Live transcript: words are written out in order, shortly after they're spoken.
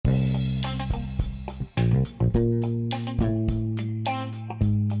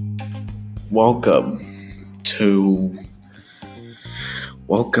Welcome to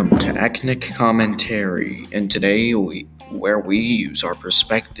Acnic Commentary, and today where we use our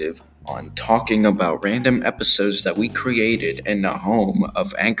perspective on talking about random episodes that we created in the home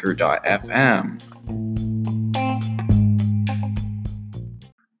of Anchor.fm.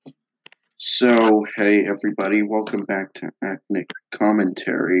 So, hey everybody, welcome back to Acnic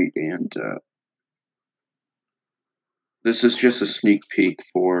Commentary, and this is just a sneak peek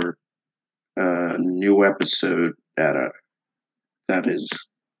for a new episode that is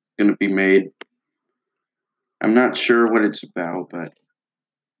going to be made. I'm not sure what it's about, but it's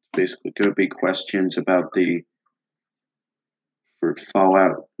basically going to be questions about the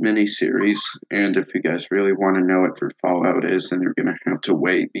Fallout miniseries. And if you guys really want to know what Fallout is, then you're going to have to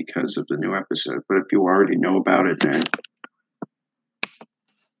wait because of the new episode. But if you already know about it, then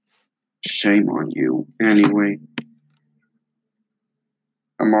shame on you. Anyway,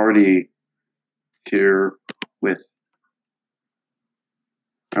 I'm already here with,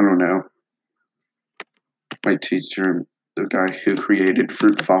 my teacher, the guy who created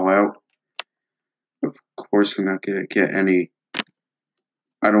Fallout. Of course, I'm not going to get any.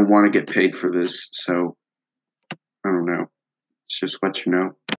 I don't want to get paid for this, so I don't know. It's just what you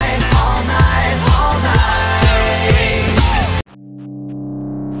know. All night.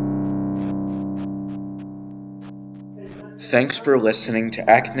 Thanks for listening to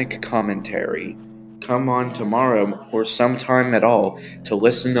Acnic Commentary. Come on tomorrow or sometime at all to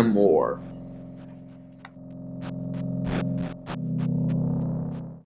listen to more.